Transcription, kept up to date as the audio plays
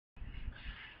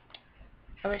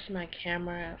I wish my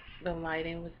camera, the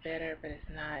lighting was better, but it's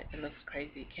not. It looks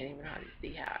crazy. You can't even hardly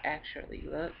see how I actually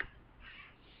look.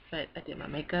 But I did my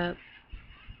makeup.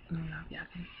 I don't know if y'all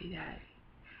can see that.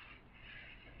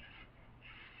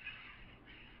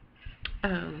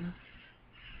 Um,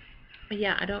 but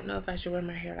yeah, I don't know if I should wear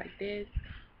my hair like this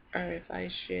or if I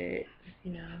should,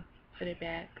 you know, put it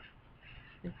back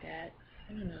like that.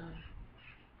 I don't know.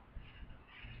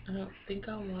 I don't think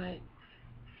I want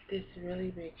this really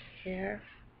big hair.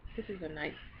 This is a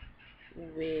nice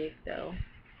wig though,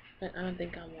 but I don't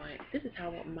think I want. This is how I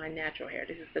want my natural hair.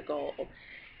 This is the goal,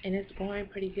 and it's growing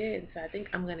pretty good. So I think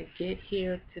I'm gonna get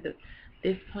here to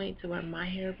this point to where my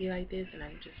hair be like this, and I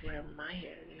can just wear my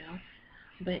hair, you know.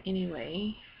 But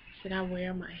anyway, should I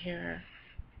wear my hair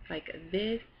like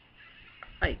this,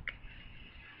 like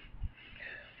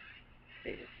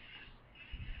this?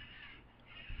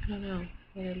 I don't know,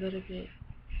 with a little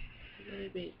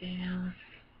bit down.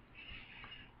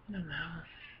 I don't know.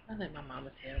 I'll let my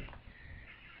mama tell me.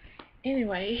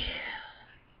 Anyway,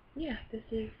 yeah, this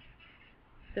is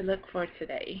the look for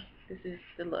today. This is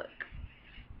the look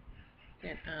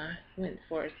that I went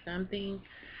for. Something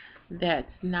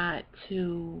that's not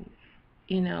too,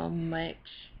 much.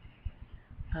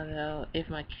 Although if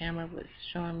my camera was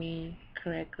showing me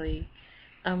correctly,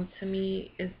 to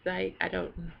me it's like I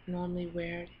don't normally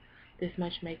wear this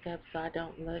much makeup, so I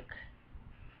don't look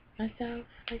myself.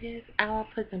 I guess I'll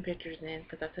put some pictures in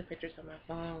because I took pictures on my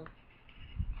phone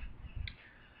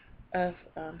of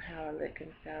how I look,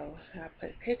 and so I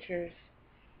put pictures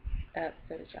up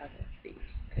so that y'all can see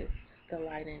because the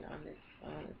lighting on this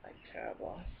phone is like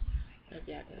terrible. If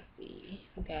y'all can see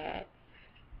that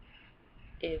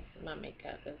is my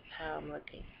makeup, is how I'm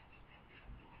looking.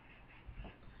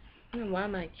 I don't know why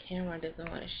my camera doesn't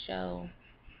want to show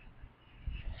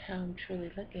how I'm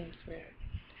truly looking. It's weird.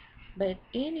 But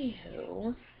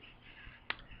anywho,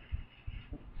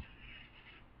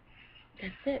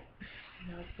 that's it.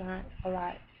 It's not a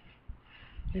lot.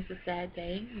 It's a sad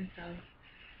day, and so,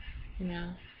 you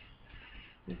know,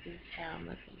 this is how I'm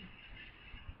looking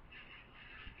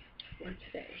for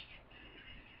today.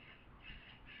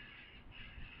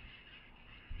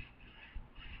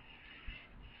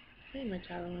 Pretty much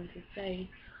all I wanted to say.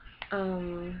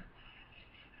 Um,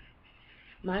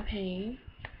 my pain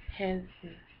has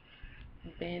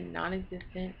been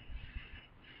non-existent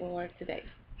for today.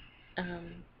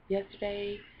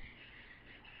 Yesterday,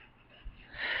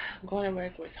 going to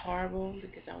work was horrible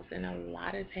because I was in a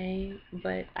lot of pain,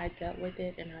 but I dealt with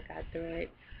it and I got through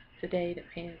it. Today, the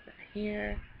pain is not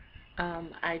here.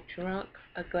 I drank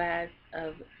a glass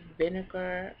of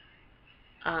vinegar,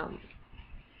 um,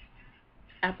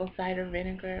 apple cider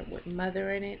vinegar with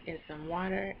mother in it and some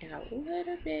water and a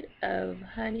little bit of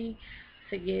honey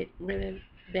to get rid of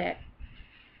that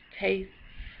taste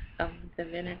of the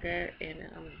vinegar. And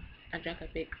I drank a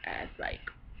big glass, like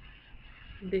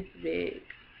this big,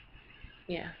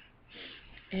 yeah.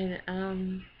 And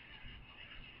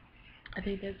I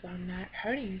think that's why I'm not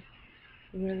hurting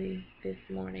really this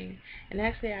morning. And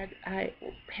actually, I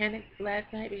panicked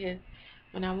last night because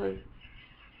when I was,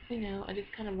 I just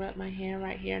kind of rubbed my hand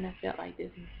right here and I felt like this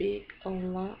big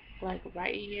lump, like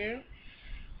right here.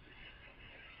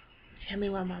 Tell me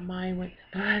where my mind went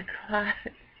to blood clots.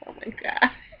 Oh my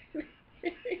God.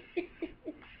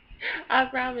 I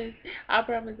promise. I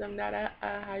promise I'm not a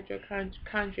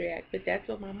hypochondriac, but that's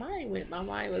what my mind went. My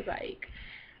mind was like,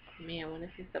 man, when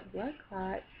it's just a blood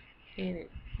clot, and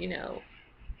you know,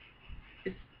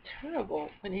 it's terrible.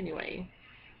 But anyway,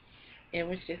 it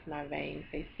was just my veins.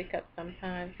 They stick up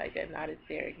sometimes, like that knot is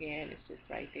there again. It's just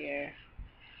right there.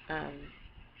 Um,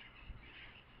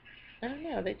 I don't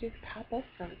know. They just pop up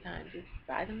sometimes, just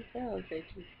by themselves. They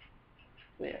just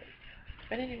weird.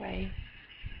 But anyway,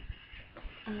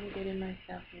 I'm getting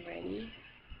myself ready.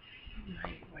 I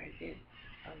might wear this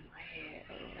on my head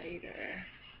later.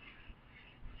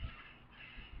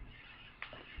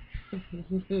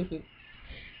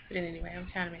 But anyway, I'm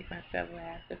trying to make myself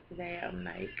laugh. But today I'm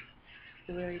like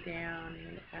really down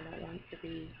and I don't want to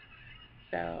be.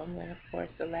 So I'm gonna force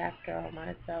the laughter on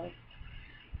myself.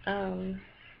 Um,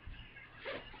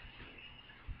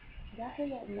 did I hear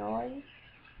that noise?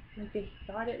 Like it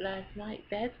started last night.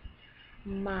 That's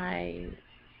my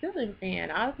ceiling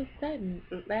fan. All of a sudden,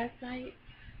 last night,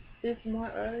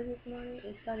 early this morning,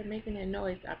 it started making that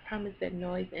noise. I promise that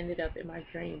noise ended up in my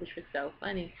dream, which was so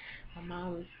funny. My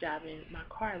mom was driving my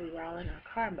car. We were all in our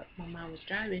car, but my mom was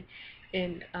driving,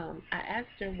 and I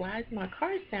asked her, "Why is my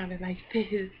car sounding like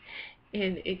this?"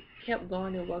 And it kept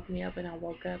going. It woke me up, and I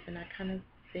woke up, and I kind of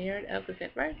stared up because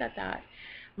at first I thought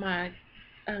my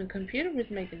computer was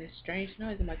making this strange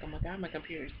noise. I'm like, "Oh my God, my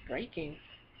computer's breaking."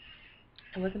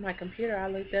 It wasn't my computer. I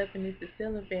looked up and it's the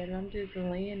ceiling fan, and I'm just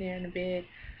laying there in the bed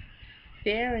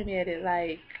staring at it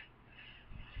like,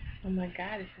 oh my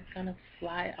God, is this gonna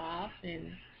fly off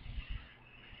and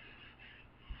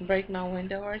break my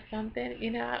window or something?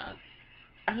 You know,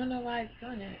 I don't know why it's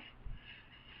doing it.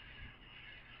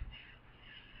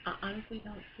 I honestly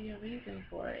don't see a reason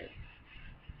for it.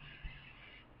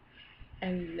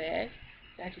 Unless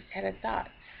I just had a thought.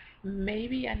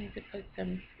 Maybe I need to put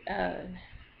some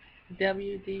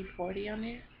WD-40 on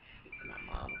there. My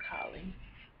mom calling.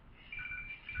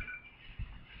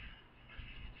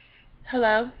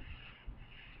 Hello?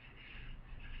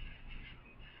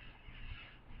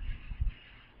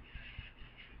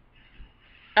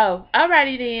 Oh,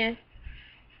 alrighty then.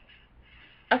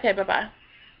 Okay, bye-bye.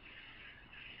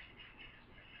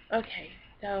 Okay,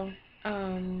 so,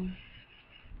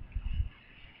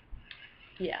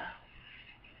 yeah.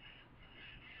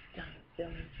 I'm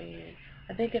feeling fan.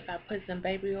 I think if I put some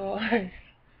baby oil I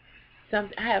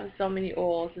have so many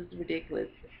oils, it's ridiculous.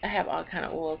 I have all kind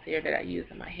of oils here that I use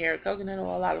in my hair. Coconut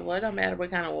oil, olive oil, it don't matter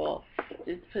what kind of oil.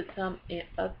 Just put some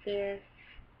up there.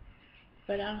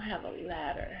 But I don't have a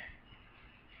ladder.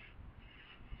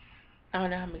 I don't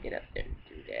know how I'm going to get up there to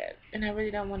do that. And I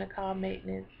really don't want to call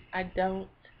maintenance. I don't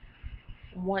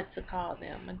want to call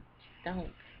them. I just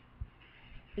don't.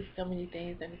 There's so many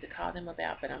things I need to call them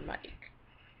about, but I'm like,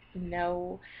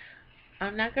 no,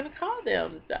 I'm not going to call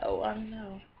them. So, I don't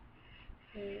know.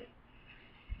 But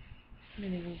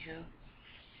anyhow,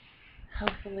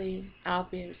 hopefully I'll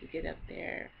be able to get up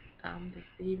there this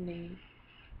evening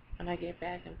when I get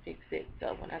back and fix it.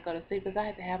 So when I go to sleep, because I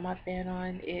have to have my fan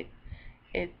on,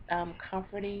 it's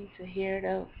comforting to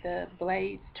hear the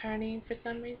blades turning for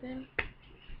some reason.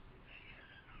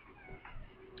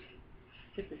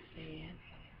 Stupid fan.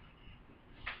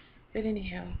 But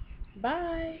anyhow,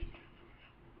 bye.